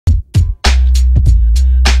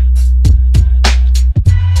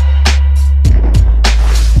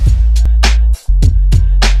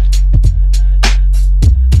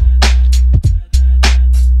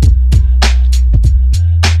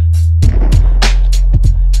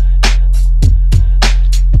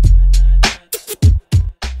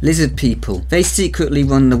Lizard people. They secretly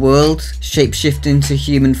run the world, shapeshift into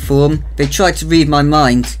human form. They try to read my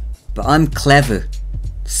mind, but I'm clever.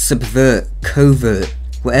 Subvert, covert,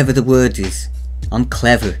 whatever the word is. I'm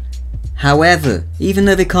clever. However, even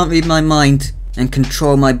though they can't read my mind and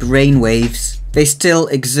control my brain waves, they still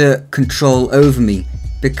exert control over me,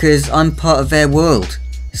 because I'm part of their world.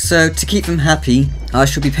 So to keep them happy, I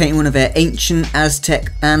shall be painting one of their ancient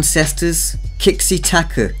Aztec ancestors,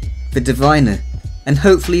 Kixi-Taka, the diviner. And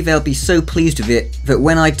hopefully they'll be so pleased with it that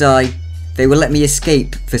when I die, they will let me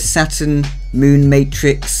escape the Saturn moon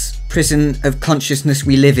matrix prison of consciousness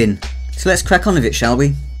we live in. So let's crack on with it, shall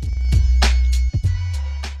we?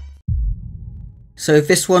 So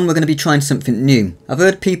this one we're going to be trying something new. I've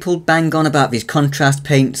heard people bang on about these contrast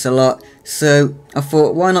paints a lot, so I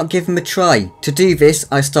thought why not give them a try. To do this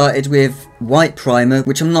I started with white primer,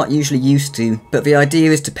 which I'm not usually used to, but the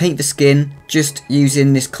idea is to paint the skin just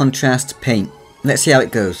using this contrast paint. Let's see how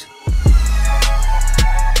it goes.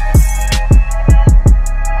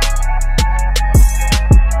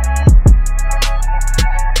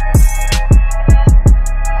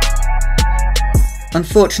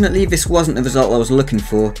 Unfortunately, this wasn't the result I was looking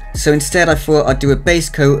for, so instead I thought I'd do a base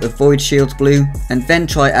coat of Void Shield blue and then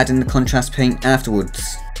try adding the contrast paint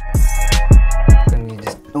afterwards.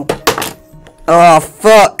 Oh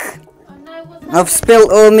fuck! I've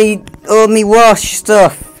spilt all me wash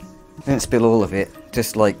stuff! I didn't spill all of it,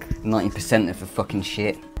 just like 90% of the fucking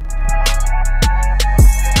shit.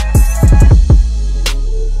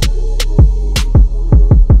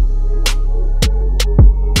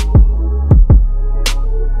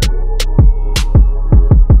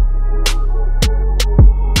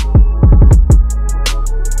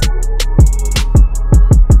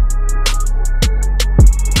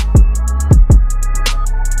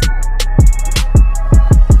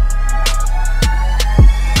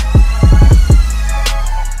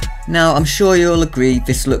 Now, I'm sure you'll agree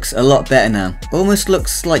this looks a lot better now. Almost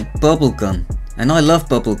looks like bubblegum. And I love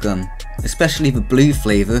bubblegum, especially the blue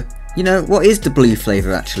flavour. You know, what is the blue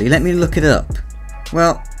flavour actually? Let me look it up.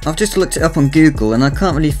 Well, I've just looked it up on Google and I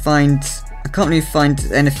can't really find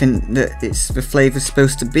anything that it's the flavour's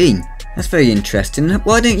supposed to be. That's very interesting.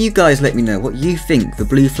 Why don't you guys let me know what you think the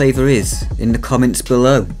blue flavour is in the comments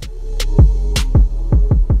below?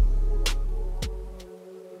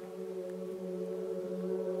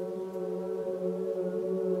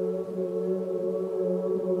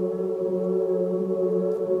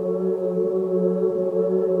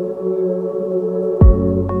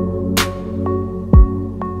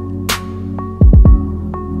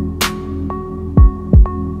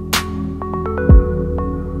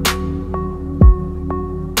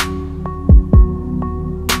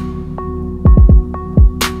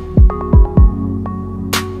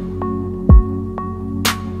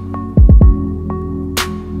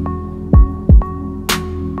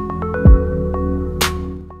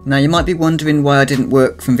 Now you might be wondering why I didn't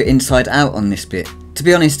work from the inside out on this bit. To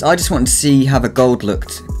be honest, I just wanted to see how the gold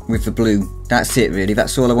looked with the blue. That's it really,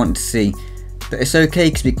 that's all I wanted to see. But it's okay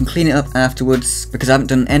because we can clean it up afterwards because I haven't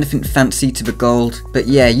done anything fancy to the gold. But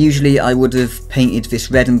yeah, usually I would have painted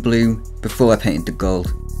this red and blue before I painted the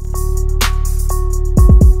gold.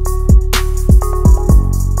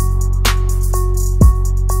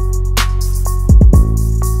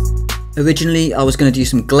 Originally I was going to do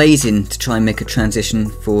some glazing to try and make a transition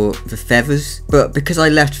for the feathers, but because I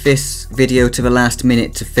left this video to the last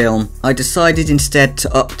minute to film, I decided instead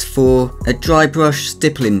to opt for a dry brush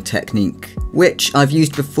stippling technique, which I've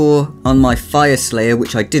used before on my Fire Slayer,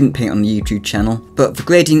 which I didn't paint on the YouTube channel, but the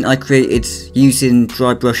gradient I created using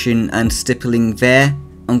dry brushing and stippling there,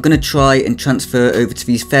 I'm going to try and transfer over to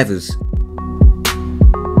these feathers.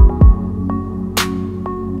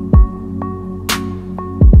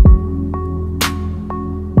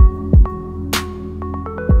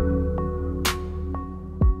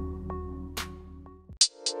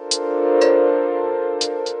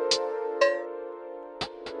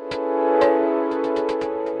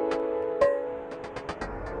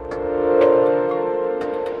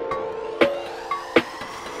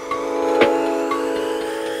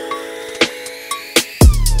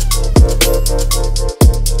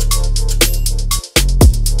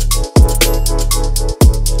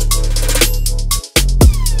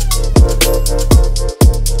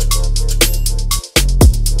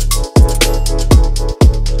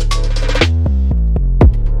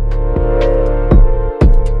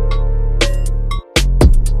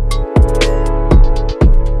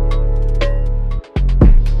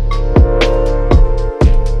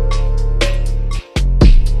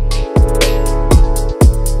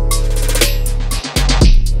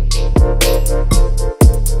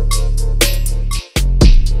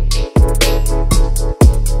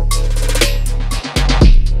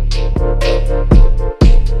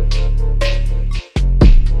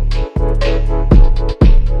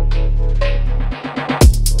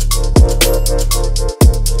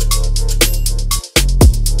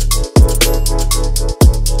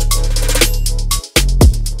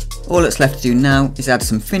 All that's left to do now is add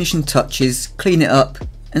some finishing touches, clean it up,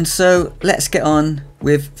 and so let's get on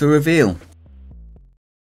with the reveal.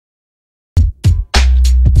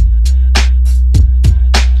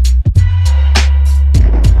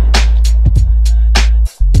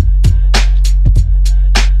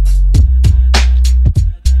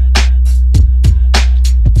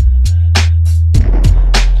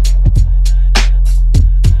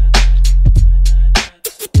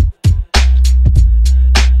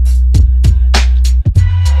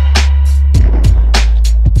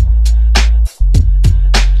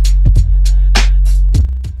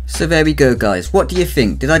 So there we go guys, what do you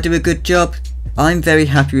think? Did I do a good job? I'm very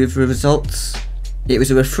happy with the results. It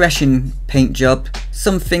was a refreshing paint job.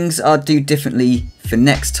 Some things I'll do differently for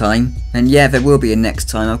next time, and yeah, there will be a next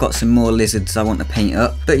time. I've got some more lizards I want to paint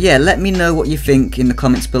up. But yeah, let me know what you think in the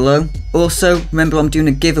comments below. Also, remember I'm doing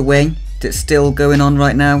a giveaway that's still going on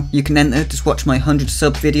right now. You can enter, just watch my 100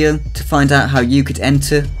 sub video to find out how you could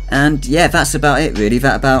enter. And yeah, that's about it really,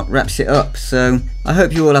 that about wraps it up. So I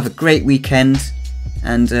hope you all have a great weekend.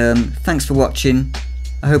 And thanks for watching.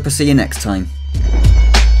 I hope I see you next time.